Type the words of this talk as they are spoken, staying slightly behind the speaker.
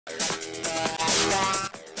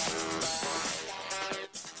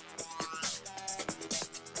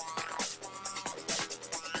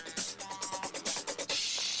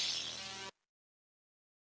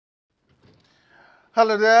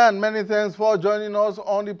Hello there, and many thanks for joining us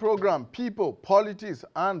on the program People, Politics,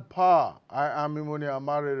 and Power. I am Imoni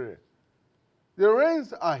Amarere. The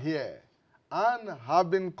rains are here and have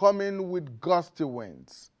been coming with gusty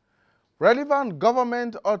winds. Relevant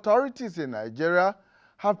government authorities in Nigeria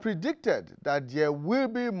have predicted that there will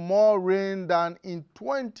be more rain than in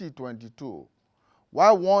 2022,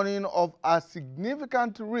 while warning of a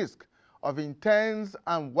significant risk of intense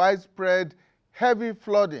and widespread heavy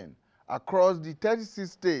flooding across the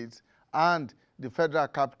 36 states and the Federal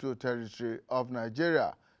Capital Territory of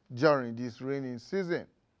Nigeria during this rainy season.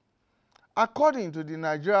 According to the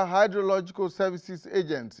Nigeria Hydrological Services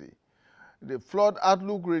Agency, the flood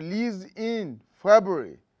outlook released in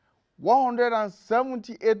February,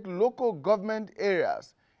 178 local government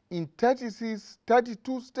areas in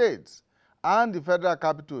 32 states and the Federal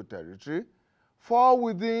Capital Territory fall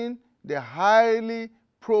within the highly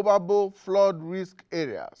probable flood risk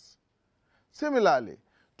areas. Similarly,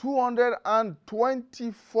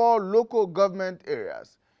 224 local government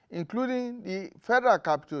areas, including the Federal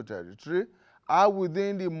Capital Territory, are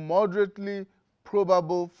within the moderately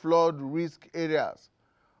probable flood risk areas,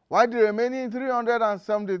 while the remaining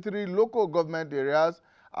 373 local government areas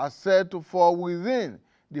are said to fall within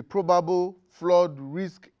the probable flood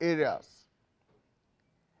risk areas.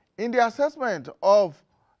 In the assessment of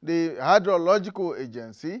the Hydrological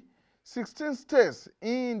Agency, 16 states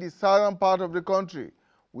in the southern part of the country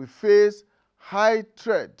will face high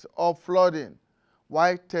threat of flooding,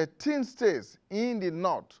 while 13 states in the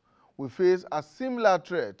north will face a similar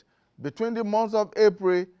threat between the months of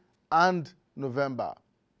April and November.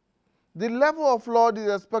 The level of flood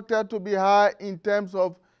is expected to be high in terms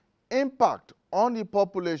of impact on the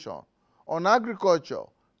population, on agriculture,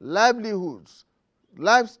 livelihoods,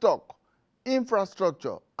 livestock,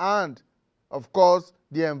 infrastructure, and, of course,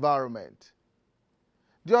 the environment.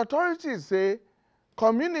 The authorities say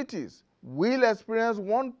communities will experience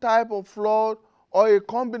one type of flood or a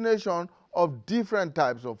combination of different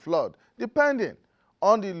types of flood, depending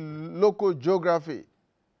on the local geography.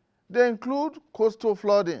 They include coastal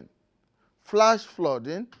flooding, flash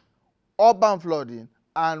flooding, urban flooding,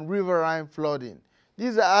 and riverine flooding.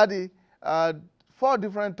 These are the 4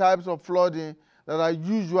 different types of flooding that are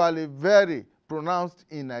usually very pronounced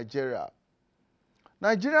in Nigeria.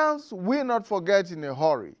 Nigerians will not forget in a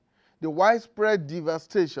hurry the widespread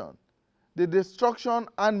devastation, the destruction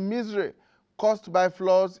and misery caused by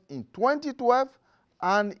floods in 2012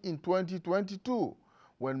 and in 2022,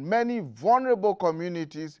 when many vulnerable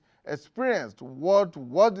communities experienced what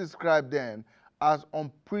was described then as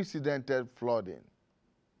unprecedented flooding.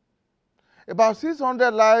 About 600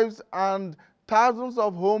 lives and thousands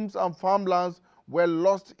of homes and farmlands were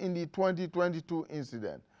lost in the 2022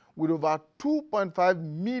 incident, with over 2.5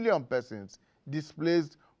 million persons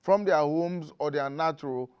displaced from their homes or their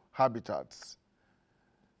natural habitats.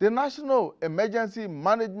 The National Emergency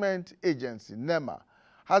Management Agency, NEMA,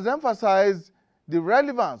 has emphasized the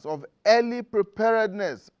relevance of early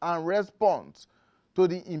preparedness and response to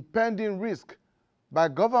the impending risk by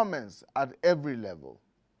governments at every level.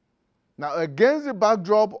 Now, against the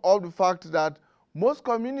backdrop of the fact that most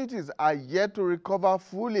communities are yet to recover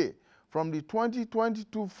fully from the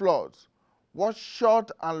 2022 floods, what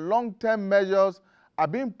short and long-term measures are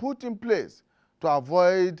being put in place to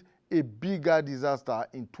avoid a bigger disaster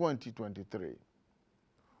in 2023?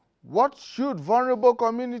 What should vulnerable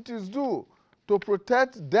communities do to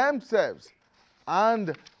protect themselves?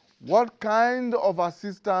 And what kind of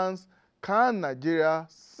assistance can Nigeria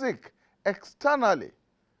seek externally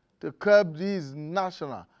to curb these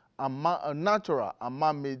natural and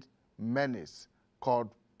man-made menace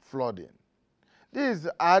called flooding? These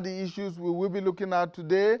are the issues we will be looking at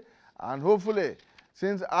today, and hopefully,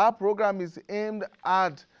 since our program is aimed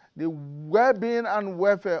at the well-being and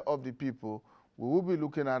welfare of the people, we will be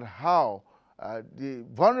looking at how the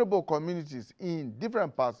vulnerable communities in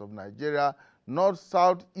different parts of Nigeria, north,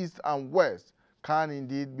 south, east, and west, can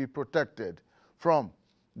indeed be protected from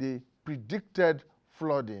the predicted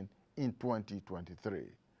flooding in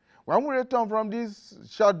 2023. When we return from this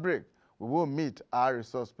short break, we will meet our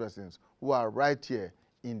resource persons who are right here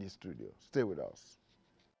in the studio. Stay with us.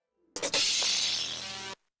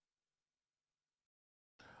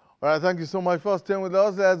 All right, thank you so much for staying with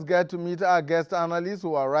us. Let's get to meet our guest analysts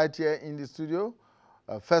who are right here in the studio.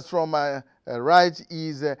 First from my right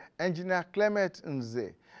is Engineer Clement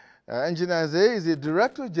Nze. Engineer Nze is the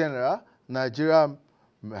Director General, Nigeria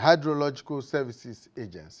Hydrological Services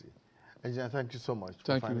Agency. Engineer, thank you so much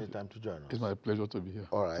for finding time to join us. It's my pleasure to be here.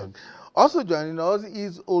 All right. Also joining us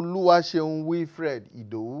is Oluwaseun Wilfred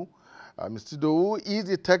Idowu. Mr. Dowu is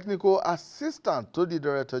the technical assistant to the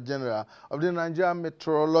Director General of the Nigerian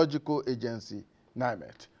Meteorological Agency,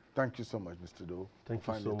 NIMET. Thank you so much, Mr. Dowu. Thank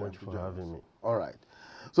you so much for having me. All right.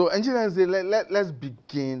 So, engineers, let's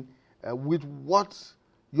begin with what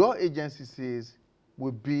your agency says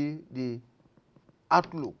will be the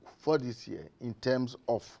outlook for this year in terms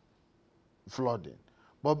of flooding.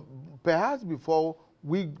 But perhaps before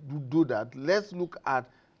we do that, let's look at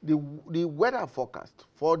the weather forecast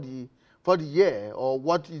for the year, or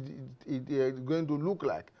what it is going to look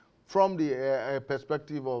like from the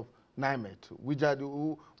perspective of NIMET, which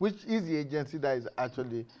is the agency that is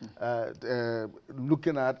actually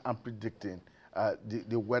looking at and predicting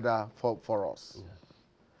the weather for us.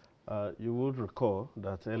 Yeah. You would recall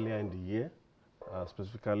that earlier in the year,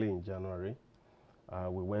 specifically in January,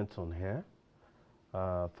 we went on here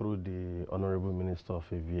through the Honorable Minister of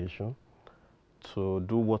Aviation to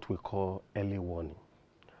do what we call early warning.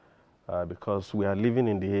 Because we are living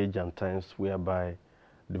in the age and times whereby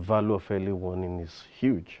the value of early warning is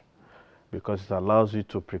huge, because it allows you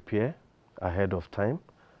to prepare ahead of time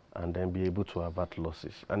and then be able to avert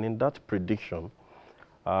losses. And in that prediction,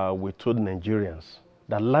 we told Nigerians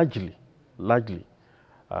that largely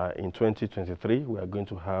in 2023, we are going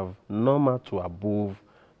to have normal to above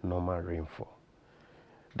normal rainfall.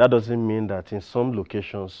 That doesn't mean that in some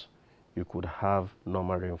locations you could have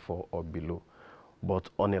normal rainfall or below, but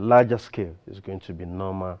on a larger scale, it's going to be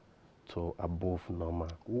normal to above normal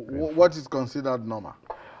rainfall. What is considered normal?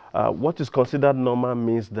 What is considered normal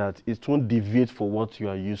means that it won't deviate for what you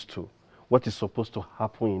are used to, what is supposed to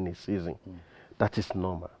happen in a season. That is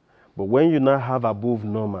normal. But when you now have above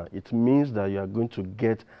normal, it means that you are going to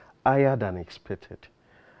get higher than expected.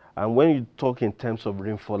 And when you talk in terms of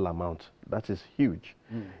rainfall amount, that is huge.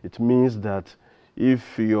 It means that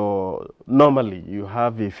if normally you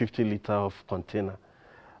have a 50-liter of container,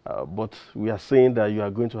 but we are saying that you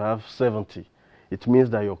are going to have 70, it means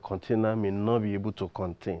that your container may not be able to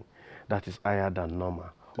contain. That is higher than normal.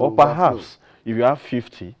 Or perhaps if you have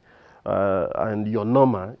 50 and your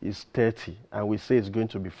normal is 30, and we say it's going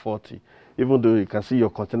to be 40, even though you can see your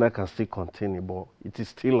container can still contain it, but it is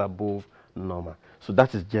still above normal. So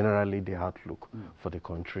that is generally the outlook for the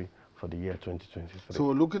country for the year 2023. So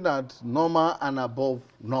we're looking at normal and above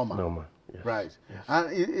normal. Normal, yes. Right. Yes.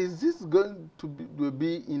 And is this going to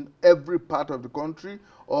be in every part of the country,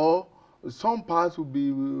 or some parts will be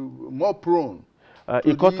more prone to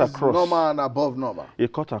these normal and above normal?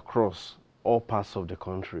 It cut across all parts of the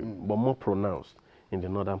country, but more pronounced in the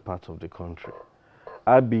northern part of the country.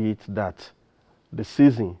 Albeit that the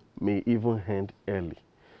season may even end early.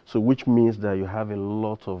 So which means that you have a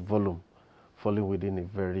lot of volume falling within a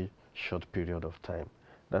very short period of time.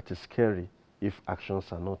 That is scary if actions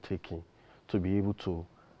are not taken to be able to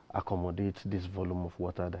accommodate this volume of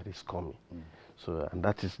water that is coming. So, and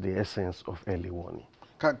that is the essence of early warning.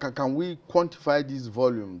 Can we quantify these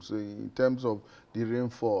volumes in terms of the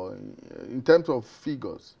rainfall, in terms of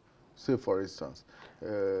figures? Say, for instance,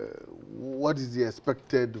 what is the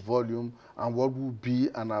expected volume and what would be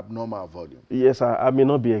an abnormal volume? Yes, I may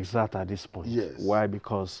not be exact at this point. Yes. Why?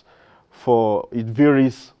 Because it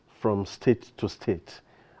varies from state to state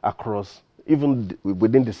across, even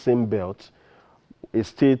within the same belt. A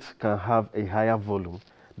state can have a higher volume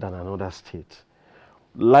than another state.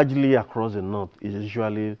 Largely across the north, it is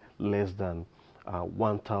usually less than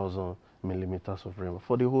 1,000 millimeters of rainfall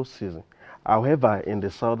for the whole season. However, in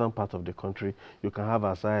the southern part of the country, you can have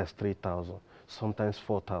as high as 3,000, sometimes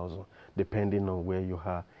 4,000, depending on where you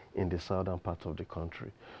are in the southern part of the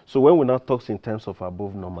country. So when we now talk in terms of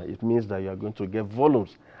above normal, it means that you are going to get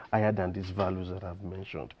volumes higher than these values that I've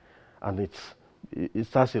mentioned. And it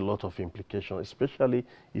has a lot of implications, especially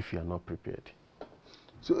if you are not prepared.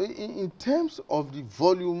 So in terms of the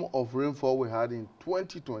volume of rainfall we had in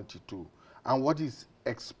 2022 and what is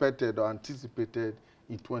expected or anticipated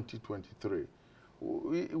in 2023,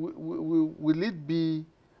 will it be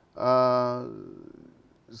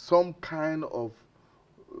some kind of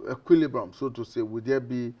equilibrium, so to say? Will there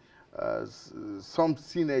be some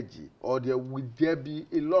synergy, or will there be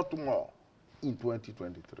a lot more in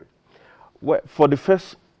 2023? Well, for the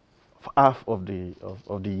first half of the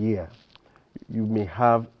year, you may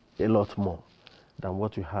have a lot more than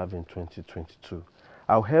what you have in 2022.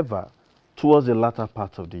 However, towards the latter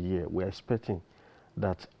part of the year, we're expecting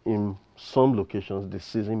that in some locations the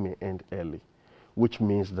season may end early, which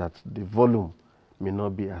means that the volume may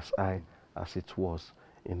not be as high as it was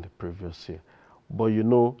in the previous year. But you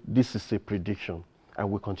know, this is a prediction,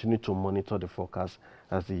 and we continue to monitor the forecast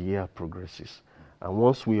as the year progresses. And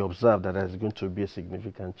once we observe that there's going to be a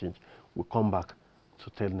significant change, we'll come back to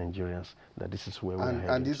tell Nigerians that this is where we're heading.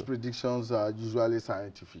 And these predictions are usually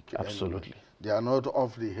scientific. Absolutely. Anyway. They are not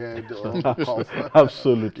off the head or off.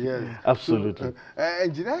 Absolutely. Yes. Absolutely. So,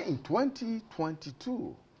 engineer, in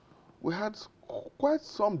 2022, we had quite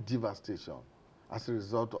some devastation as a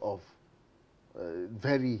result of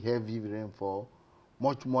very heavy rainfall,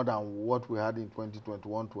 much more than what we had in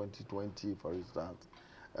 2021, 2020, for instance.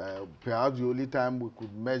 Perhaps the only time we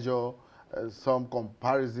could measure some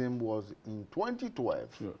comparison was in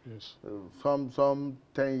 2012. Sure, yes. Some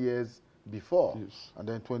 10 years before. Yes. And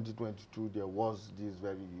then 2022, there was this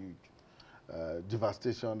very huge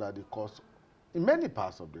devastation that it caused in many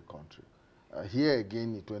parts of the country. Here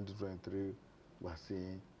again in 2023, we're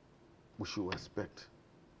saying we should expect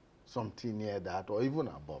something near that or even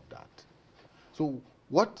above that. So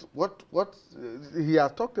what he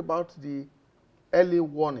has talked about the early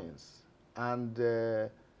warnings, and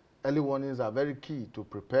early warnings are very key to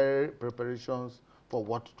preparations for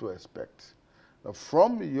what to expect. Now,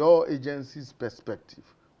 from your agency's perspective,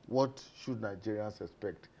 what should Nigerians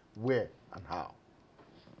expect, where and how?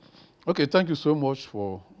 Okay, thank you so much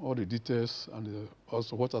for all the details and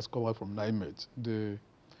also what has come out from NIMET.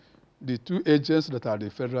 The two agents that are at the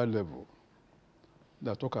federal level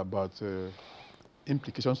that talk about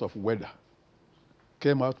implications of weather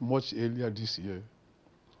came out much earlier this year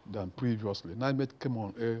than previously. NIMET came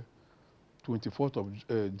on air 24th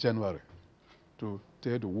of January to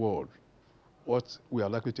tell the world what we are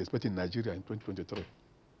likely to expect in Nigeria in 2023.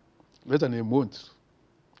 Less than a month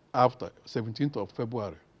after, 17th of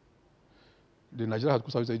February, the Nigeria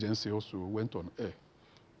Hydrological Service Agency also went on air.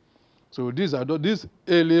 So this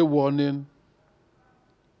early warning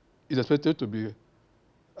is expected to be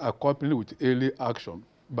accompanied with early action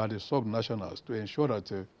by the sub-nationals to ensure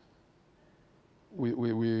that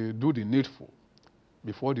we do the needful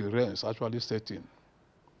before the rains actually set in.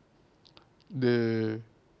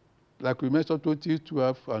 Like we mentioned,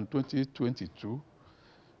 2012 and 2022,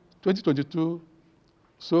 2022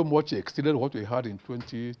 so much exceeded what we had in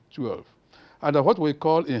 2012. And what we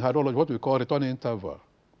call in hydrology, what we call return interval.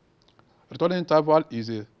 Return interval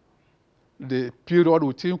is the period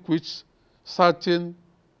within which certain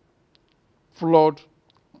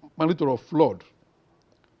magnitude of flood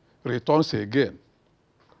returns again.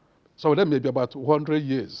 So that may be about 100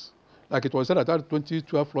 years. Like it was said that that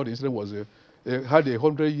 2012 flood incident was had a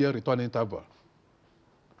 100-year return interval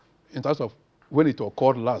in terms of when it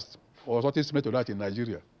occurred last, or something similar to that in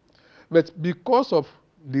Nigeria. But because of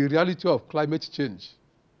the reality of climate change,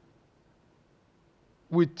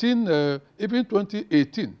 within even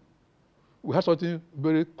 2018, we had something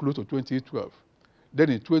very close to 2012. Then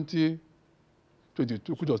in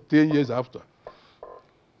 2022, which was 10 years after,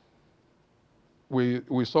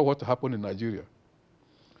 we saw what happened in Nigeria.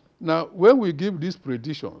 Now, when we give these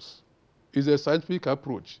predictions, it's a scientific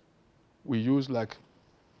approach we use. Like,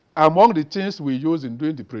 among the things we use in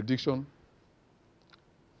doing the prediction,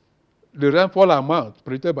 the rainfall amount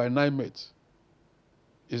predicted by NIMET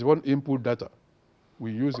is one input data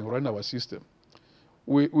we use in running our system.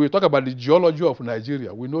 We talk about the geology of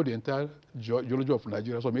Nigeria. We know the entire geology of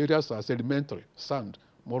Nigeria. Some areas are sedimentary, sand,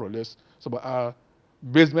 more or less. Some are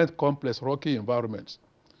basement complex, rocky environments.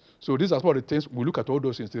 So these are some of the things we look at all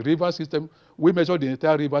those things. The river system, we measure the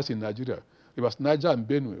entire rivers in Nigeria. Rivers Niger and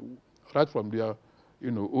Benue, right from their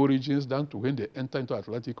origins down to when they enter into the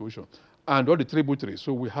Atlantic Ocean, and all the tributaries.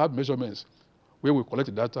 So we have measurements where we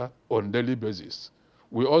collect data on a daily basis.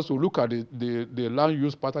 We also look at the land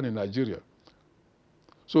use pattern in Nigeria.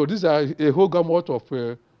 So these are a whole gamut of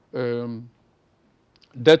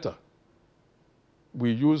data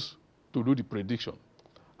we use to do the prediction.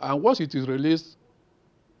 And once it is released,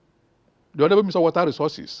 the Honorable Minister of Water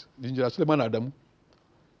Resources, the Engineer Suleiman Adamu,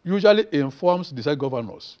 usually informs the state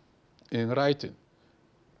governors in writing,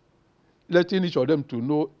 letting each of them to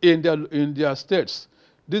know in their states,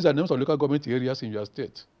 these are names of local government areas in your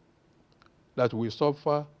state that will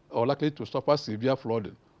suffer or likely to suffer severe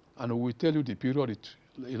flooding, and we will tell you the period it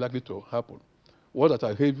is likely to happen. What that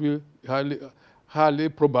are highly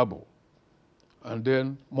probable, and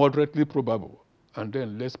then moderately probable, and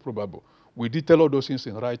then less probable. We detail all those things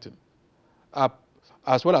in writing.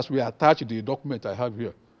 As well as we attach the document I have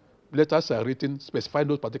here. Letters are written specifying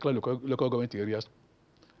those particular local government areas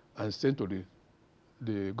and sent to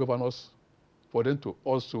the governors for them to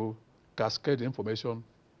also cascade the information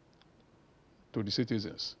to the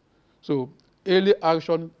citizens. So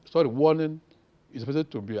warning is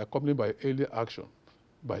expected to be accompanied by early action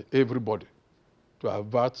by everybody to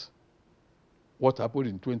avert what happened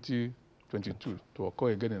in 2022 to occur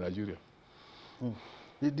again in Nigeria.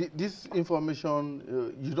 This information,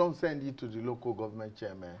 you don't send it to the local government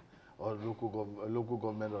chairman or local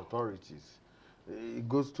government authorities. It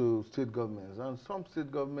goes to state governments, and some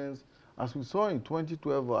state governments, as we saw in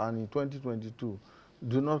 2012 and in 2022,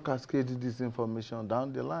 do not cascade this information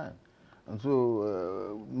down the line. And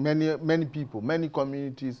so many people, many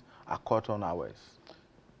communities are caught unawares.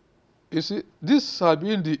 You see, this has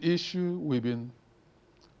been the issue we've been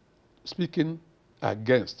speaking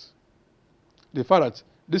against. The fact that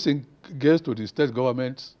this gets to the state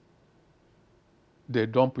governments, they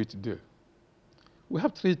dump it there. We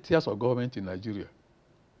have 3 tiers of government in Nigeria.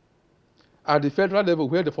 At the federal level,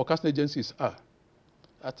 where the forecasting agencies are,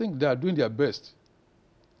 I think they are doing their best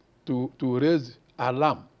to raise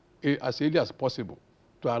alarm as early as possible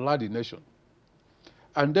to alert the nation.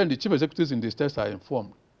 And then the chief executives in the states are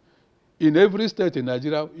informed. In every state in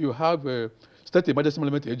Nigeria, you have a state emergency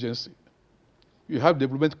management agency. You have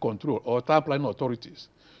development control or town planning authorities.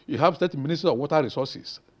 You have state ministry of water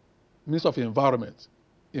resources, ministry of environment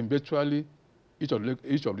in virtually each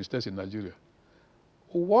of the states in Nigeria.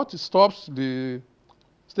 What stops the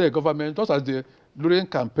state government, just as during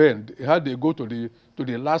campaign, they go to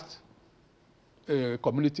the last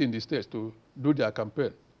community in the states to do their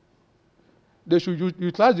campaign. They should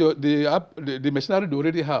utilize the machinery they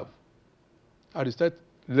already have at the state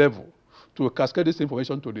level to cascade this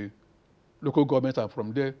information to the local government, and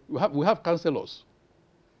from there we have councillors.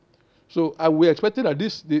 So we're expecting that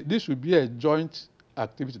this should be a joint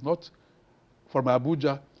activity, not from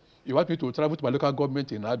Abuja. You want me to travel to my local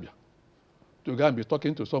government in Abia to go and be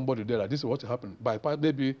talking to somebody there that this is what happened. By part,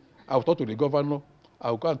 maybe I'll talk to the governor,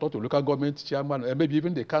 I'll go and talk to the local government chairman, and maybe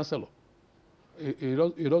even the councillor.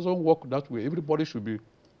 It doesn't work that way. Everybody should be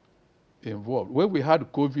involved. When we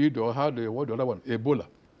had COVID or had the other one, Ebola,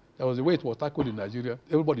 that was the way it was tackled in Nigeria.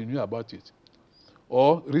 Everybody knew about it.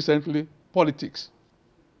 Or recently, politics.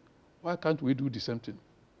 Why can't we do the same thing?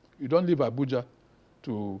 You don't leave Abuja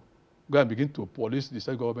to go and begin to police the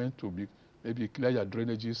state government to maybe clear your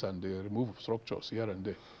drainages and remove structures here and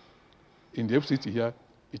there. In the FCT here,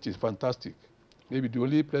 it is fantastic. Maybe the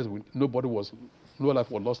only place no life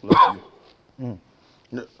was lost last year.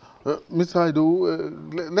 Mr.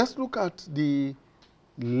 Haido, let's look at the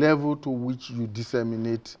level to which you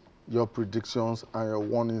disseminate your predictions and your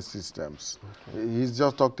warning systems. Okay. He's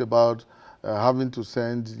just talked about having to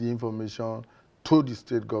send the information to the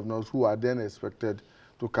state governors, who are then expected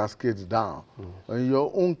to cascade down. In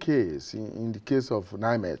your own case, in the case of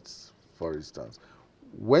NIMET, for instance,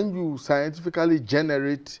 when you scientifically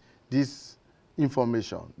generate this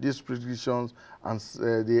information, these predictions, and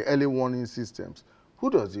the early warning systems, who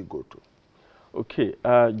does it go to? Okay,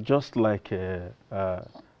 just like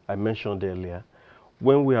I mentioned earlier,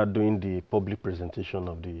 when we are doing the public presentation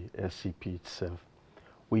of the SCP itself,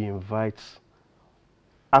 we invite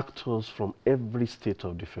actors from every state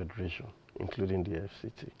of the Federation, including the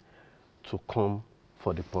FCT, to come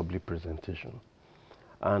for the public presentation.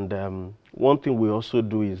 And one thing we also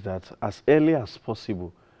do is that as early as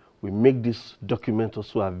possible, we make this document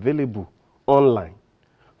also available online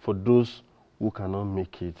for those who cannot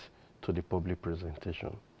make it to the public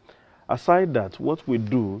presentation. Aside that, what we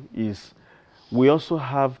do is we also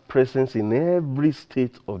have presence in every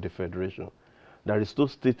state of the Federation. There is no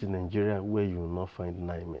state in Nigeria where you will not find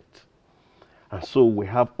NIMET. And so we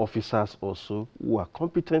have officers also who are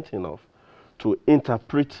competent enough to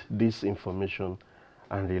interpret this information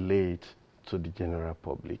and relay it to the general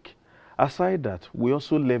public. Aside that, we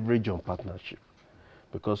also leverage on partnership,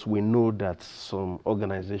 because we know that some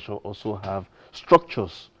organizations also have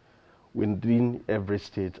structures within every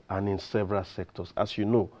state and in several sectors, as you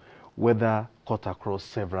know, whether cut across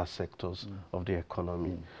several sectors of the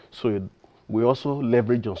economy. So we also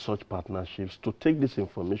leverage on such partnerships to take this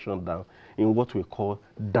information down in what we call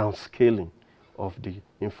downscaling of the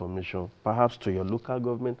information, perhaps to your local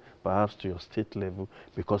government, perhaps to your state level,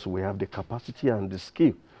 because we have the capacity and the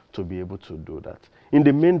skill to be able to do that. In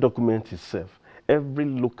the main document itself, every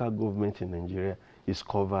local government in Nigeria is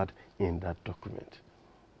covered in that document.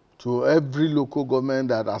 So every local government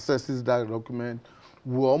that accesses that document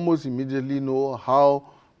will almost immediately know how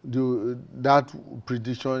that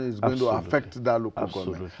prediction is going to affect that local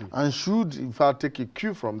government, and should in fact take a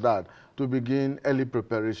cue from that to begin early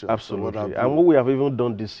preparation. Absolutely. And what we have even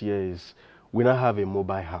done this year is we now have a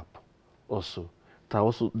mobile app also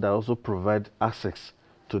that also provide access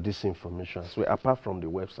to this information, so apart from the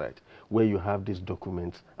website where you have these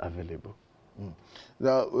documents available.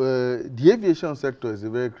 Now, the aviation sector is a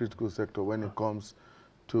very critical sector when it comes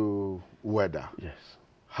to weather. Yes.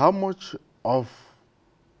 How much of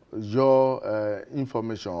your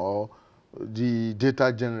information or the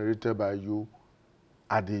data generated by you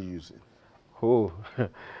are they using? Oh,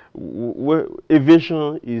 well,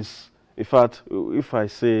 aviation is In fact, if I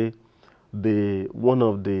say one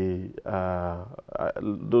of the,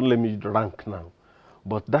 don't let me rank now,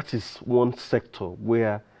 but that is one sector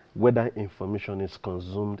where weather information is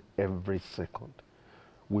consumed every second.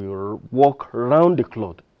 We work round the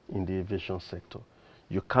clock in the aviation sector.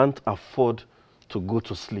 You can't afford to go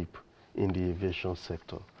to sleep in the aviation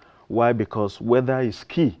sector. Why? Because weather is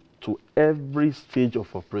key to every stage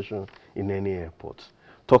of operation in any airport.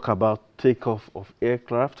 Talk about takeoff of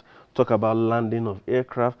aircraft, talk about landing of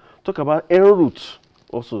aircraft, talk about en route.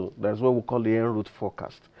 Also, that's what we call the en route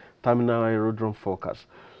forecast, terminal aerodrome forecast.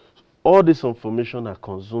 All this information are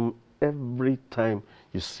consumed every time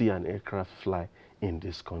you see an aircraft fly in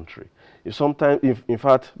this country. In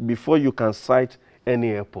fact, before you can sight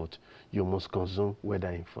any airport, you must consume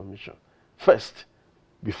weather information first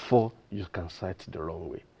before you can sight the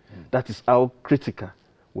runway. That is how critical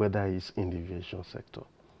weather is in the aviation sector.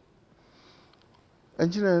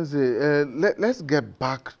 Engineers, let's get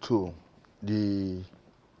back to the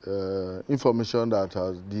information that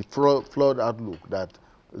the flood outlook that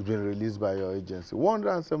has been released by your agency.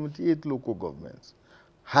 178 local governments,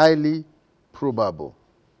 highly probable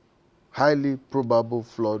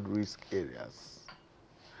flood risk areas.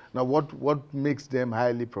 Now, what makes them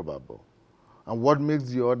highly probable? And what makes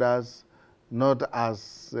the others not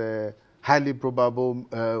as highly probable,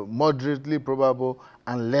 moderately probable,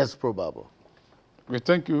 and less probable? We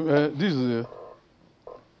thank you. This is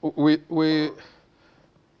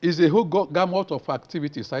is a whole gamut of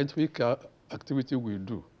activity, scientific activity we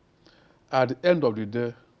do. At the end of the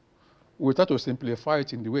day, we try to simplify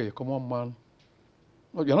it in the way a common man.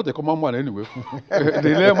 No, you're not a common man anyway. The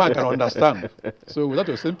layman can understand. So we try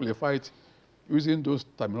to simplify it using those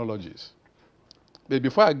terminologies. But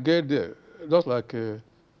before I get there, just like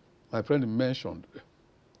my friend mentioned,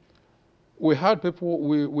 we had people.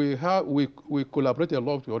 We collaborate a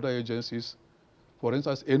lot with other agencies. For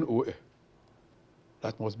instance, NOA.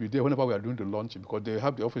 That must be there whenever we are doing the launching because they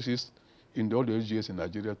have the offices in all the AGS in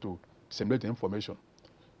Nigeria to disseminate the information.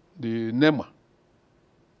 The NEMA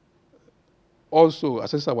also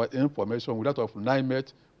assesses our information with that of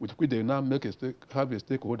NIMET, with which they now have a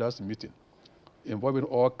stakeholders meeting involving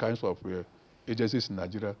all kinds of agencies in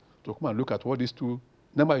Nigeria to come and look at what these two,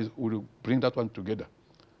 NEMA will bring that one together,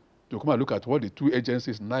 to come and look at what the two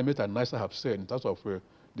agencies, NIMET and NISA, have said in terms of the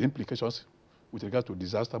implications with regard to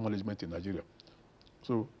disaster management in Nigeria.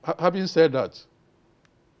 So, having said that,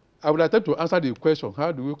 I would attempt to answer the question,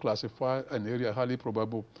 how do we classify an area highly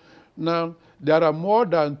probable? Now, there are more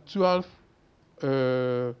than 12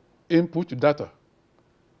 input data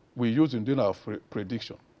we use in doing our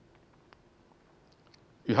prediction.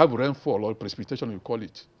 We have rainfall or precipitation, we call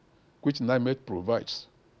it, which NIMET provides.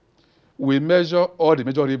 We measure all the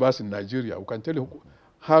major rivers in Nigeria. We can tell you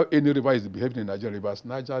how any river is behaving in Nigeria rivers,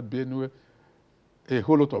 Niger, Benue, a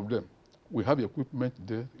whole lot of them. We have equipment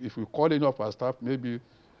there. If we call any of our staff, maybe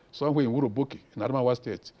somewhere in Uroboki, in Adamawa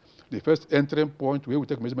State, the first entry point where we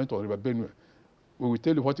take measurement on River Benue, we will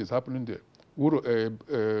tell you what is happening there.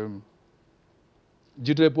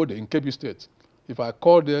 Jidrebode in Kebbi State. If I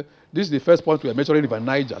call there, this is the first point we are measuring River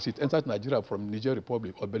Niger. It enters Nigeria from Niger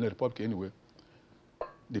Republic or Benin Republic anyway.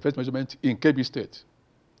 The first measurement in Kebbi State.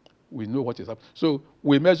 We know what is happening. So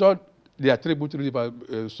we measure the tributary river,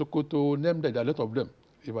 Sokoto, name them, there are a lot of them.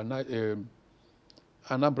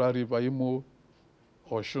 Anambra River, Imo,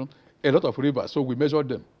 Oshun, a lot of rivers. So we measure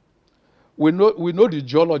them. We know the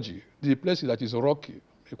geology, the places that is rocky,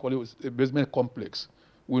 we call it a basement complex.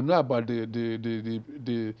 We know about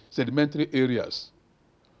the sedimentary areas.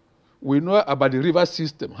 We know about the river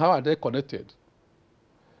system, how are they connected.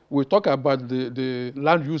 We talk about the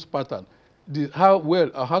land use pattern,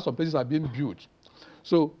 how some places are being built.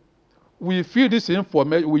 So we feed this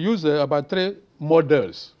information, we use about 3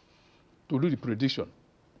 models to do the prediction.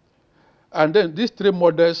 And then these 3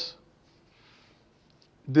 models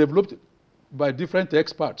developed by different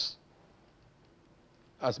experts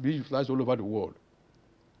as being utilized all over the world.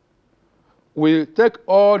 We take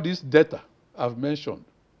all this data I've mentioned,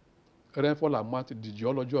 rainfall amount, the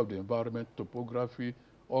geology of the environment, topography,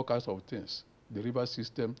 all kinds of things, the river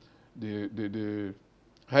system, the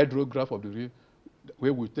hydrograph of the river,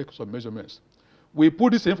 where we take some measurements. We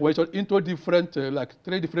put this information into different, like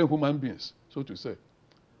 3 different human beings, so to say,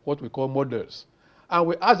 what we call models. And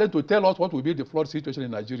we ask them to tell us what will be the flood situation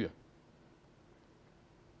in Nigeria.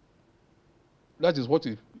 That is what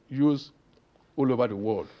we use all over the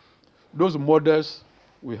world. Those models,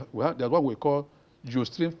 there's what we call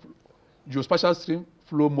geospatial stream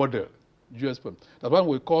flow model, GSFM. That's what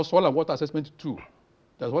we call soil and water assessment 2.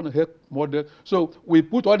 That's one health model. So we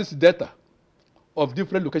put all this data of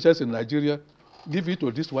different locations in Nigeria give it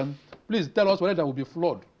to this one. Please tell us whether there will be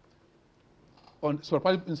flood.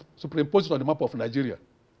 Superimpose it on the map of Nigeria.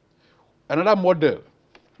 Another model,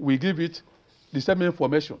 we give it the same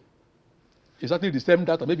information. Exactly the same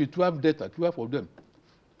data, maybe 12 data, 12 of them.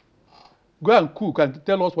 Go and cook and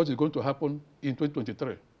tell us what is going to happen in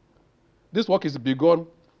 2023. This work is begun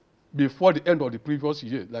before the end of the previous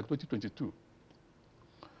year, like 2022.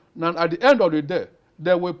 Now, at the end of the day,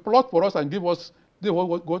 they will plot for us and give us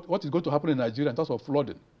what is going to happen in Nigeria in terms of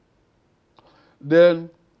flooding. Then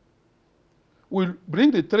we'll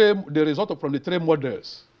bring the result from the three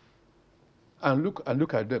models and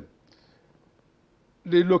look at them.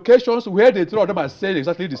 The locations where the three of them are saying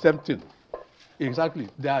exactly the same thing. Exactly,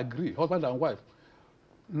 they agree, husband and wife.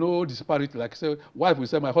 No disparity, like say, wife will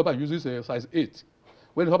say, my husband uses a size 8.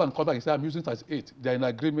 When the husband comes back, he says, I'm using size 8. They're in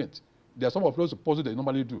agreement. There are some of those poses they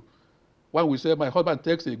normally do. One will say, my husband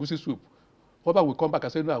takes a goosey soup. Husband will come back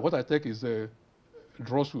and say, no, what I take is a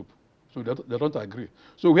draw soup. So they don't agree.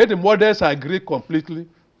 So where the models agree completely,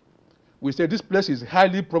 we say this place is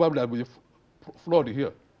highly probable that will be flood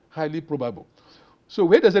here. Highly probable. So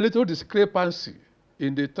where there's a little discrepancy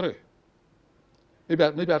in the three,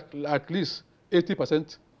 maybe at least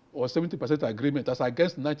 80% or 70% agreement as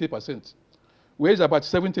against 90%. Where is about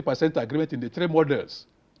 70% agreement in the three models,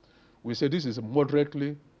 we say this is a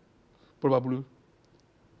moderately probable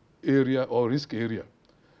area or risk area.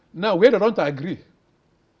 Now, where they don't agree,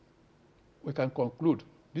 we can conclude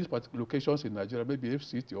these particular locations in Nigeria, maybe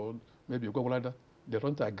FCT or maybe Uganda, they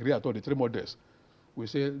don't agree at all, the three models. We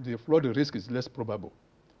say the flood risk is less probable.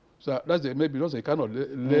 So that's maybe that's a kind of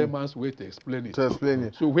layman's way to explain it.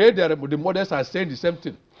 So where the models are saying the same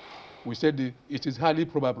thing, we said it is highly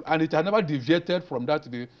probable. And it has never deviated from that.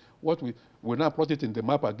 What we now plot it in the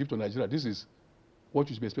map and give to Nigeria. This is what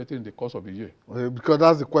you should be expecting in the course of the year. Because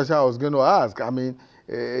that's the question I was going to ask. I mean,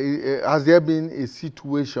 has there been a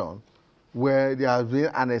situation where there has been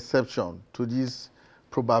an exception to this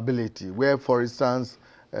probability, where, for instance,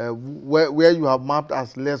 where you have mapped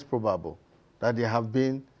as less probable that there have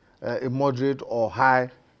been a moderate or high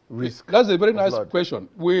risk? That's a very nice question.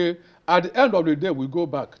 At the end of the day, we go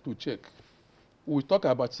back to check. We talk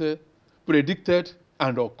about, say, predicted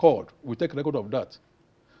and occurred. We take record of that.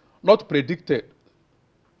 Not predicted.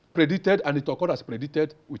 Predicted and it occurred as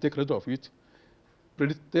predicted. We take record of it.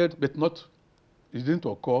 Predicted, but not, it didn't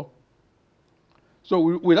occur. So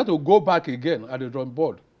we have to go back again at the drawing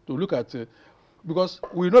board to look at, because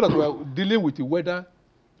we know that we are dealing with the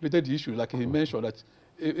weather-related issue, like he mentioned, that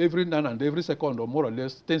every now and every second or more or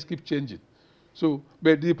less, things keep changing. So,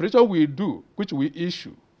 but the prediction we do, which we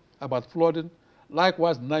issue about flooding,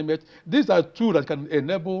 likewise NIMET, these are tools that can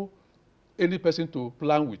enable any person to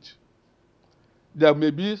plan with. There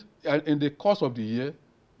may be, in the course of the year,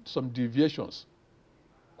 some deviations,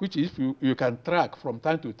 which if you can track from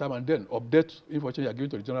time to time and then update information you are giving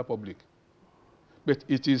to the general public. But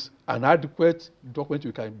it is an adequate document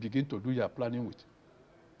you can begin to do your planning with.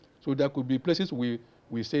 So there could be places we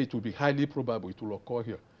say it will be highly probable it will occur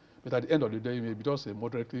here. But at the end of the day, it may be just a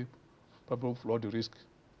moderately probable flood risk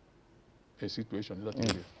situation in that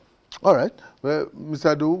area. All right. Well,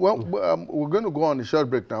 Mr. Adu, we're going to go on a short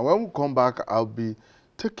break now. When we come back, I'll be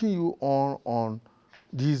taking you on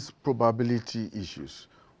these probability issues,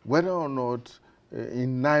 whether or not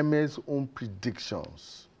in NIMET's own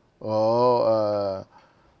predictions or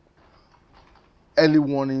early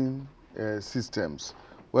warning systems,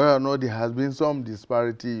 whether or not there has been some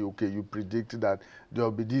disparity. Okay, you predicted that there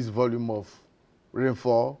will be this volume of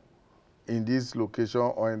rainfall in this location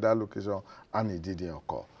or in that location, and it didn't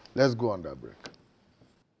occur. Let's go on that break.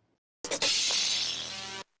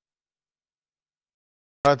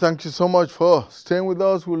 Thank you so much for staying with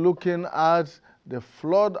us. We're looking at the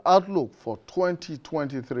flood outlook for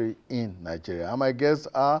 2023 in Nigeria. And my guests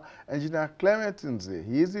are Engineer Clement Nze.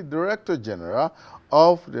 He is the Director General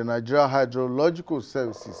of the Nigeria Hydrological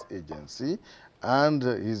Services Agency, and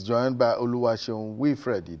he's joined by Oluwaseun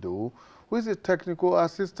Wilfred Ido, who is a Technical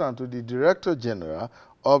Assistant to the Director General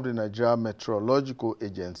of the Nigeria Meteorological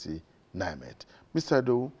Agency, NIMET. Mr.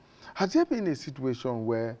 Ido, has there been a situation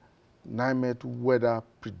where NIMET weather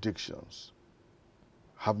predictions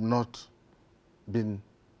have not been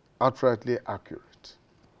outrightly accurate?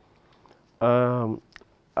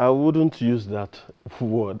 I wouldn't use that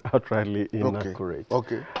word, outrightly inaccurate.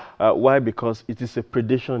 Okay. Why? Because it is a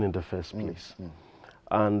prediction in the first place.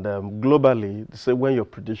 And globally, say when your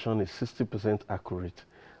prediction is 60% accurate,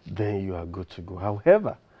 then you are good to go.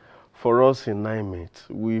 However, for us in NIMET,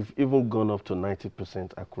 we've even gone up to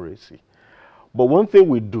 90% accuracy. But one thing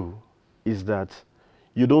we do is that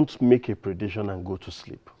you don't make a prediction and go to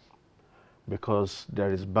sleep. because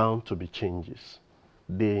there is bound to be changes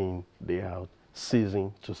day in, day out,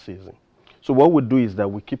 season to season. So what we do is that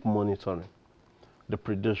we keep monitoring the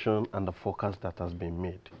prediction and the forecast that has been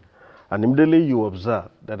made. And immediately you observe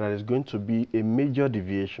that there is going to be a major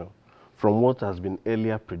deviation from what has been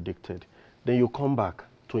earlier predicted, then you come back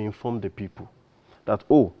to inform the people that,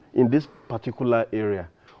 oh, in this particular area,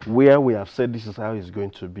 where we have said this is how it's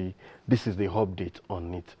going to be, this is the update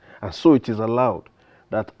on it. And so it is allowed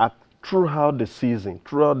that throughout the season,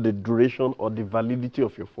 throughout the duration or the validity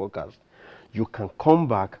of your forecast, you can come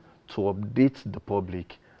back to update the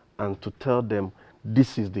public and to tell them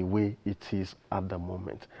this is the way it is at the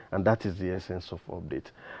moment. And that is the essence of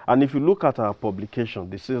update. And if you look at our publication,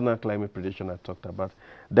 the seasonal climate prediction I talked about,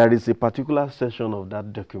 there is a particular section of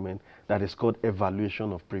that document that is called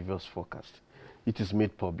evaluation of previous forecast. It is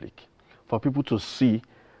made public for people to see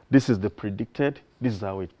this is the predicted, this is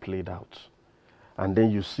how it played out. And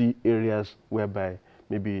then you see areas whereby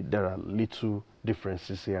maybe there are little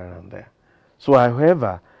differences here and there. So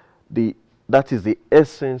however, that is the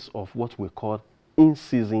essence of what we call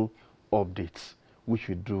in-season updates, which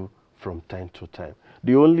we do from time to time.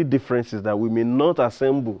 The only difference is that we may not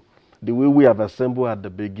assemble the way we have assembled at the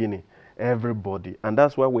beginning, everybody. And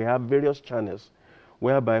that's why we have various channels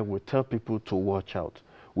whereby we tell people to watch out.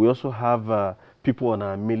 We also have people on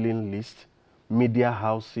our mailing list, media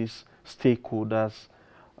houses, stakeholders,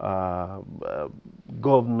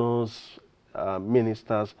 governors,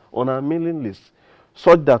 ministers on our mailing list,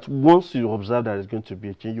 such that once you observe there is going to be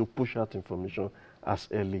a change, you push out information as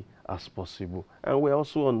early as possible. And we're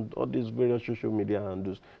also on all these various social media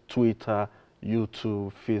handles, Twitter,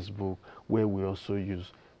 YouTube, Facebook, where we also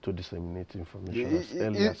use to disseminate information as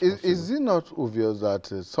early as possible. Is it not obvious that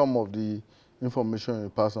some of the information you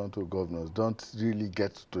pass on to governors don't really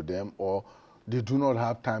get to them, or they do not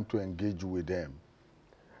have time to engage with them?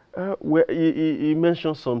 Well, you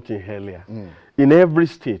mentioned something earlier. In every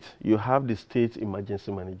state, you have the state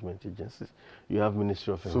emergency management agencies. You have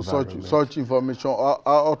Ministry of Environment. So such information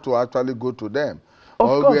ought to actually go to them. Of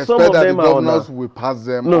or course, we expect some of that them the governors will pass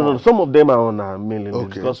them on. No, some of them are on our mailing list,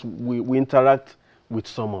 Okay. because we interact with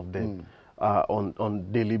some of them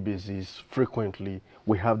on daily basis, frequently.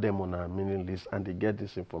 We have them on our mailing list, and they get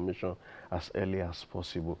this information as early as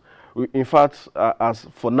possible. In fact, as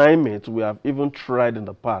for NIMET, we have even tried in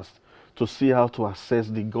the past to see how to access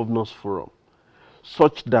the Governors Forum,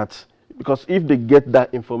 such that, because if they get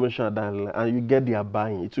that information and you get their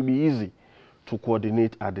buy-in, it will be easy to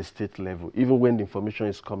coordinate at the state level. Even when the information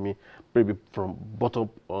is coming maybe from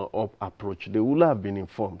bottom-up approach, they will have been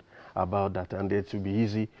informed about that, and it will be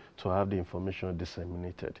easy to have the information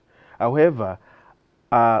disseminated. However,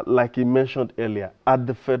 like you mentioned earlier, at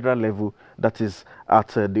the federal level, that is at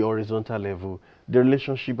the horizontal level, the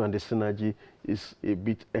relationship and the synergy is a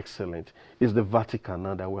bit excellent. It's the vertical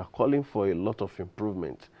now that we are calling for a lot of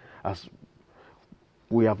improvement, as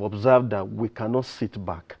we have observed that we cannot sit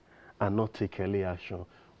back and not take early action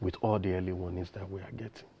with all the early warnings that we are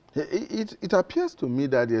getting. It appears to me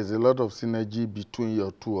that there's a lot of synergy between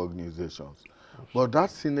your two organizations, but that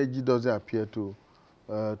synergy doesn't appear to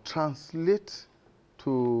translate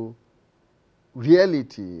to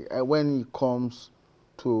reality when it comes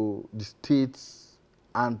to the states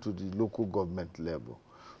and to the local government level.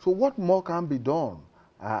 So what more can be done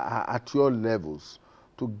at your levels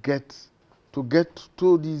to get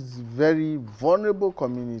to these very vulnerable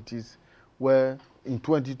communities where in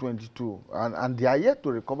 2022, and they are yet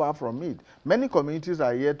to recover from it. Many communities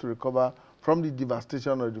are yet to recover from the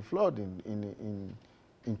devastation of the flood in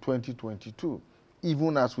 2022.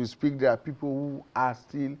 Even as we speak, there are people who are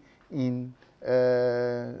still in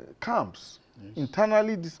camps,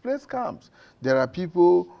 internally displaced camps. There are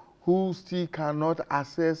people who still cannot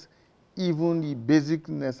access even the basic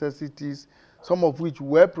necessities, some of which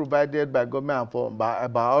were provided by government and by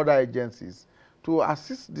other agencies, to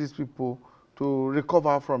assist these people to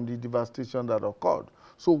recover from the devastation that occurred.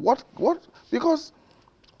 So because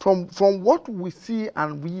from what we see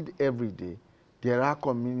and read every day, there are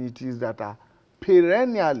communities that are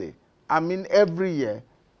perennially, I mean every year,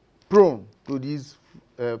 prone to this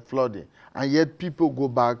flooding, and yet people go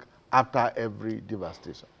back after every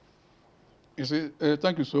devastation. You see,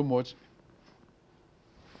 thank you so much.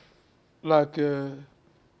 Like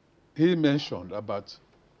he mentioned about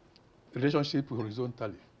relationship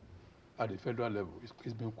horizontally at the federal level,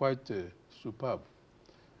 it's been quite superb.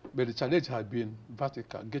 But the challenge has been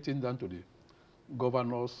vertical, getting down to the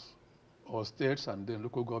governors or states and then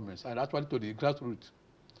local governments, and actually to the grassroots,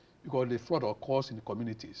 because the flood occurs in the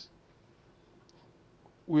communities.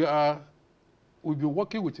 We've been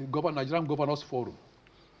working with the Nigerian Governors Forum,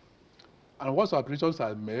 and once our predictions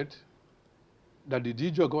are made, that the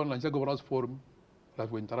DG of Nigeria Governors Forum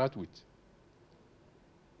that we interact with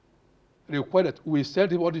require that we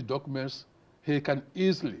send him all these documents. He can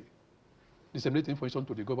easily disseminate information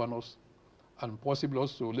to the governors and possibly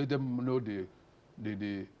also let them know the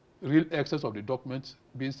real access of the documents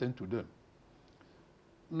being sent to them.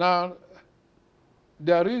 Now,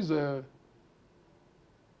 there is a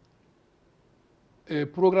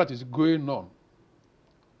program that is going on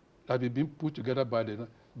that is being put together by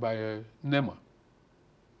NEMA,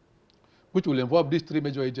 which will involve these three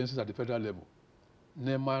major agencies at the federal level,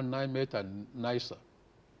 NEMA, NIMET, and NISA.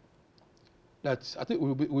 That I think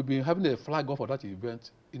we'll be having a flag off for that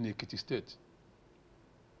event in Ekiti State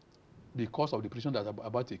because of the pressure that's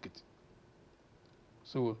about Ekiti.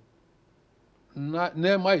 So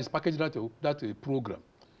NEMA is packaging that program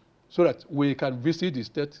so that we can visit the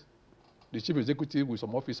state, the chief executive with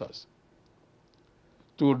some officers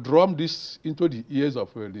to drum this into the ears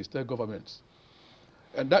of the state governments.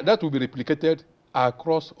 And that will be replicated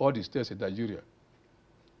across all the states in Nigeria.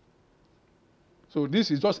 So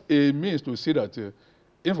this is just a means to see that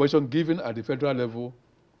information given at the federal level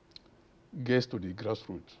gets to the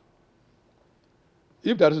grassroots.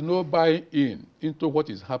 If there is no buy-in into what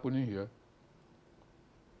is happening here,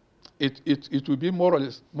 it will be more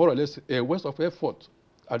or less a waste of effort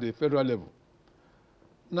at the federal level.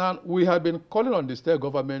 Now, we have been calling on the state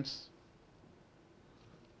governments,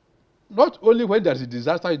 not only when there is a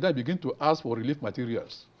disaster, they begin to ask for relief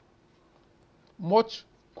materials. Much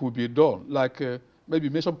could be done, like maybe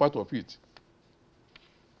mention part of it.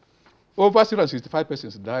 Over 365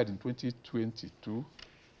 persons died in 2022,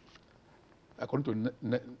 according to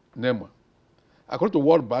NEMA. According to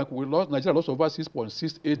World Bank, Nigeria lost over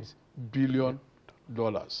 $6.68 billion.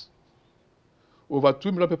 Over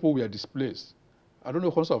 2 million people were displaced. I don't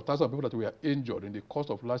know hundreds of thousands of people that were injured in the course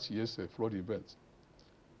of last year's flood event.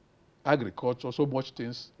 Agriculture, so much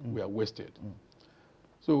things were wasted.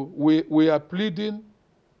 So we are pleading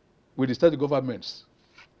with the state governments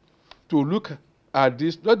to look at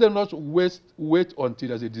this. Let them not wait until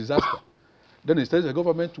there's a disaster. Then the state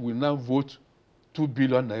government will now vote 2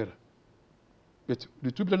 billion naira. But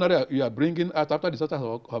the 2 billion naira you are bringing out after disasters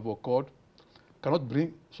have occurred cannot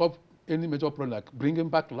solve any major problem like bringing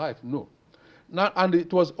back life. No. Now, and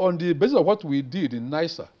it was on the basis of what we did in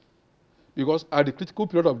NISA, because at the critical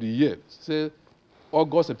period of the year, say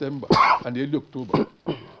August, September, and early October,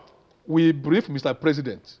 we briefed Mr.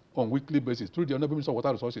 President on weekly basis through the Honorable Minister of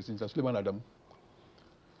Water Resources, Mr. Suleiman Adam.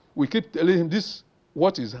 We keep telling him this,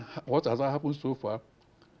 what has happened so far.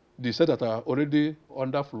 They said that are already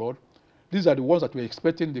under flood. These are the ones that we're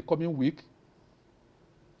expecting the coming week.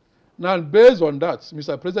 Now, based on that,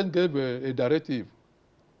 Mr. President gave a directive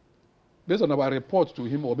based on our report to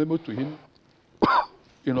him or memo to him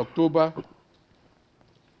in October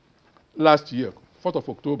last year, 4th of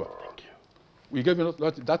October. Thank you. We gave him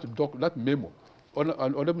that memo.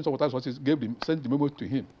 Honorable Minister of Water Resources sent the memo to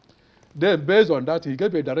him. Then, based on that, he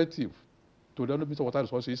gave a directive to the Honorable Minister of Water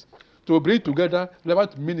Resources to bring together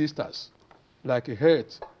relevant ministers like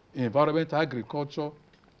health, environment, agriculture,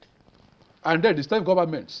 and then the state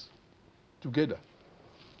governments together.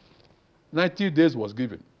 90 days was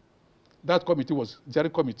given. That Jerry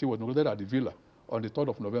committee was inaugurated at the Villa on the 3rd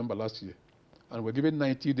of November last year. And we're given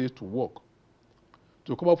 90 days to work,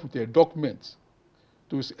 to come up with a document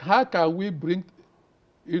to see how can we bring,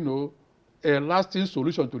 a lasting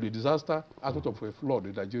solution to the disaster aspect of a flood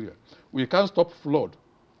in Nigeria. We can't stop flood,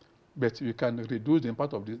 but we can reduce the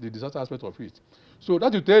impact of the disaster aspect of it. So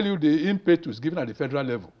that will tell you the impetus given at the federal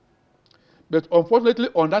level. But unfortunately,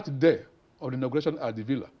 on that day of the inauguration at the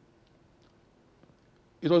Villa,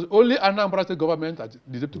 it was only Anambra State government that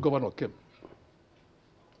the deputy governor came.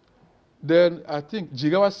 Then I think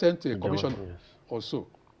Jigawa sent a commission also.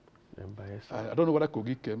 I don't know whether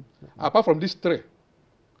Kogi came. Apart from these three,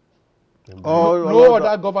 no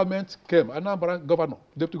other government came. Anambra governor,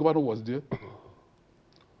 deputy governor was there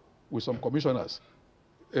with some commissioners.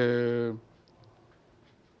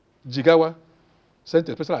 Jigawa sent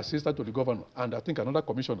a special assistant to the governor, and I think another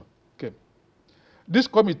commissioner came. This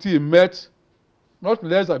committee met not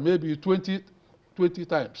less than maybe 20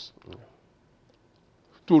 times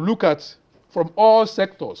to look at, from all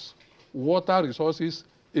sectors, water resources,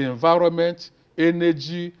 environment,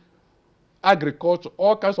 energy, agriculture,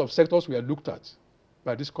 all kinds of sectors were looked at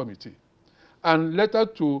by this committee. And later,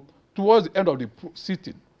 towards the end of the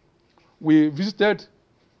sitting, we visited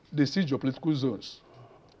the 6 geopolitical zones.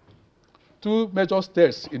 2 major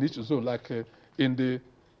states in each zone, like in the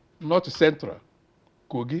north central,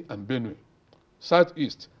 Kogi and Benue.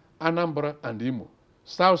 Southeast, Anambra and Imo.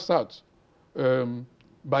 South-south,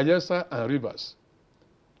 Bayelsa and Rivers.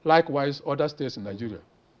 Likewise, other states in Nigeria.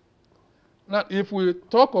 Now, if we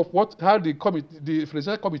talk of how the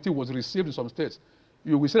presidential committee was received in some states,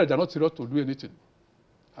 you will say that they're not serious to do anything.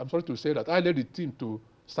 I'm sorry to say that. I led the team to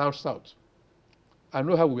South. I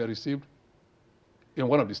know how we were received in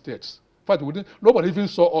one of the states. In fact, nobody even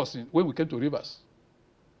saw us when we came to Rivers.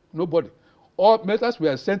 Nobody. All matters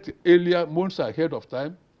were sent earlier, months ahead of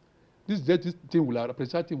time. This team will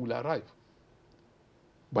arrive.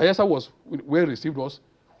 Bayelsa was well received us.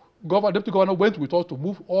 Deputy governor went with us to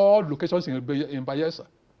move all locations in Bayelsa.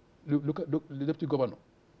 Look at the deputy governor.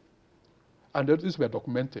 And these were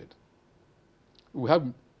documented. We have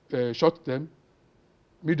short term,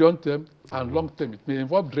 medium term, and long term. It may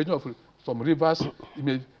involve dredging of some rivers, it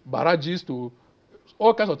may barrages to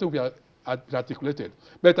all kinds of things we are articulated.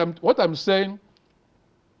 But what I'm saying,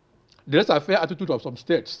 the laissez-faire attitude of some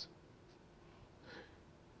states.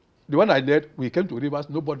 The one I led, we came to Rivers,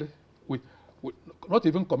 nobody, not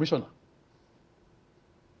even commissioner.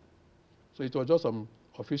 So it was just some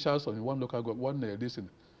officials on one local government, listen.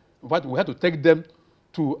 In fact, we had to take them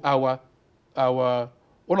to one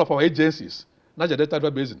of our agencies, Niger Delta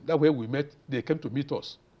River Basin. That's where we met. They came to meet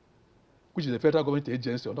us, which is the federal government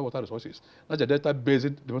agency on water resources. Niger Delta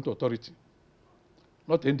Basin Development Authority,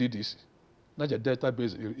 not NDDC. Niger Delta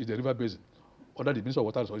Basin is the river basin under the Ministry of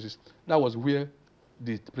Water Resources. That was where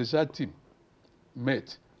the presidential team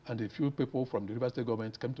met, and a few people from the River State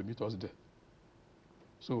government came to meet us there.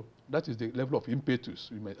 So that is the level of impetus,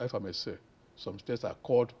 if I may say. Some states are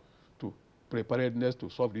called to preparedness to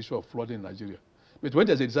solve the issue of flooding in Nigeria. But when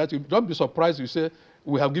there's a disaster, don't be surprised you say,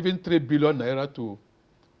 we have given 3 billion naira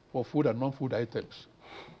for food and non-food items,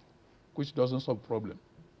 which doesn't solve the problem.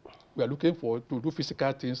 We are looking to do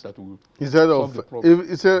physical things that will solve the problem.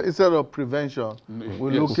 Instead of prevention,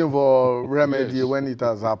 we're looking for remedy when it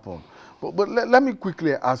has happened. But let me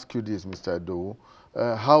quickly ask you this, Mr. Edo,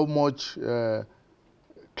 how much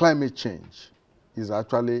climate change is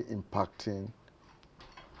actually impacting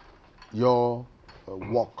your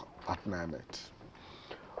work at NIMET?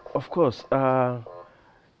 Of course,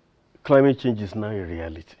 climate change is now a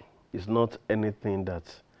reality. It's not anything that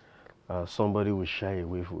somebody will shy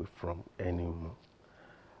away from anymore.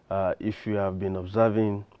 If you have been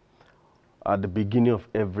observing at the beginning of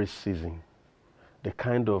every season, the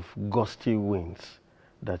kind of gusty winds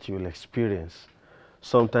that you will experience,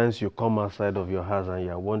 sometimes you come outside of your house and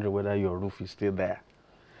you are wondering whether your roof is still there.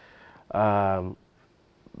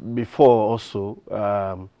 Before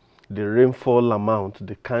also, the rainfall amount,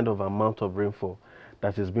 the kind of amount of rainfall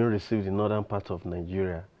that is being received in northern parts of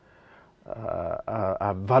Nigeria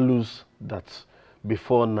are values that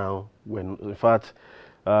before now, when in fact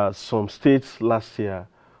some states last year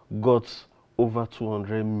got over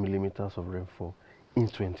 200 millimeters of rainfall in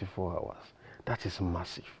 24 hours. That is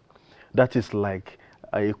massive. That is like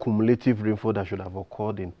a cumulative rainfall that should have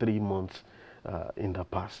occurred in 3 months in the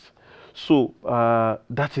past. So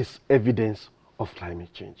that is evidence of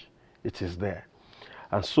climate change. It is there.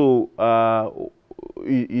 And so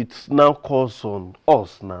it's now calls on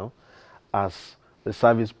us now as a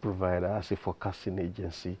service provider, as a forecasting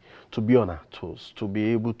agency, to be on our toes, to be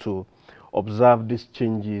able to observe these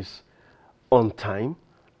changes on time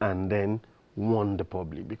and then warn the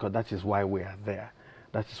public, because that is why we are there.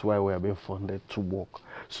 That is why we are being funded to work.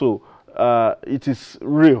 So it is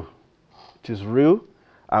real. It is real.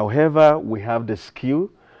 However, we have the skill,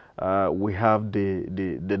 we have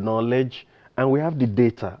the knowledge, and we have the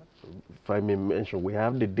data. If I may mention, we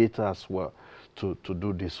have the data as well to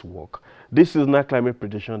do this work. This is not climate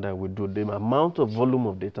prediction that we do. The amount of volume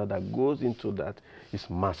of data that goes into that is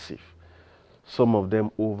massive. Some of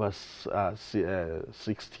them over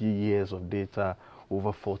 60 years of data,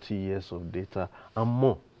 over 40 years of data, and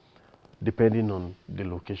more, depending on the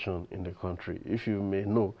location in the country. If you may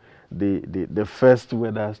know, the first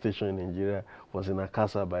weather station in Nigeria was in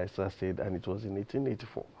Akasa, Bayelsa State, and it was in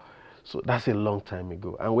 1884. So that's a long time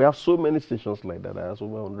ago. And we have so many stations like that has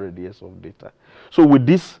over 100 years of data. So with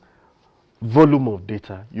this volume of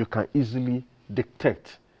data, you can easily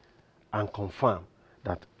detect and confirm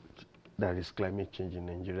that there is climate change in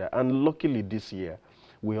Nigeria. And luckily this year,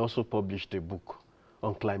 we also published a book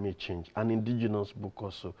on climate change, an indigenous book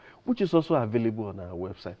also, which is also available on our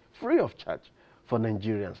website, free of charge for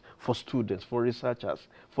Nigerians, for students, for researchers,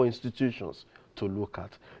 for institutions to look at,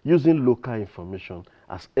 using local information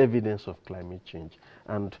as evidence of climate change.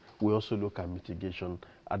 And we also look at mitigation,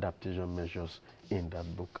 adaptation measures in that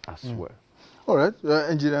book as well. All right,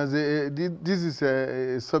 engineers, this is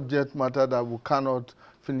a subject matter that we cannot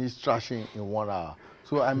finish trashing in 1 hour.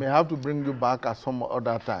 So I may have to bring you back at some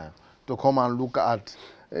other time to come and look at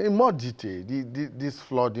in more detail these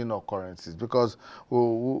flooding occurrences, because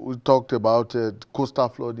we talked about coastal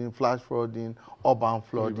flooding, flash flooding, urban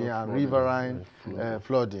flooding, and riverine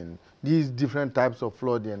flooding. These different types of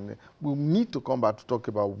flooding, we need to come back to talk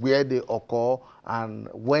about where they occur and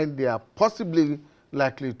when they are possibly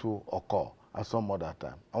likely to occur at some other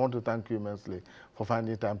time. I want to thank you immensely for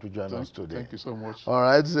finding time to join us today. Thank you so much. All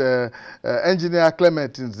right, Engineer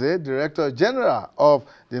Clement Nze, Director General of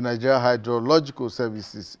the Nigeria Hydrological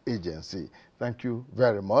Services Agency. Thank you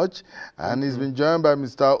very much. And he's been joined by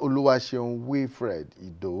Mr. Oluwaseun Wilfred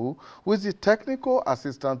Ido, who is the Technical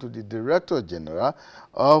Assistant to the Director General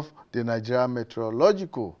of the Nigeria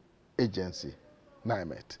Meteorological Agency,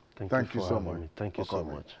 NIMET. Thank you so much. Thank you so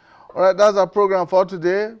much. All right, that's our program for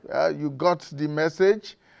today. You got the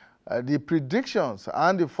message. The predictions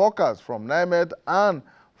and the forecasts from NIMET and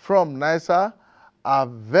from NISA are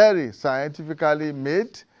very scientifically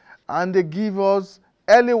made, and they give us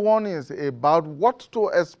early warnings about what to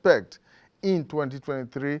expect in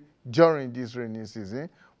 2023 during this rainy season.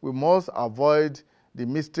 We must avoid the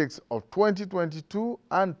mistakes of 2022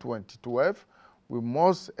 and 2012. We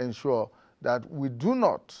must ensure that we do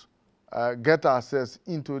not get ourselves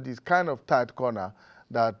into this kind of tight corner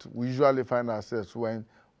that we usually find ourselves when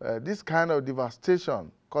this kind of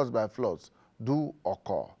devastation caused by floods do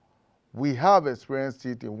occur. We have experienced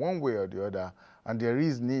it in one way or the other, and there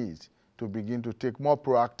is need to begin to take more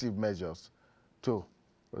proactive measures to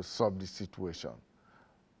solve the situation.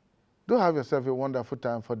 Do have yourself a wonderful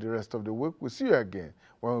time for the rest of the week. We'll see you again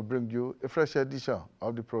when we bring you a fresh edition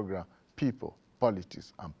of the program, People,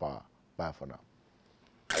 Politics, and Power. Bye for now.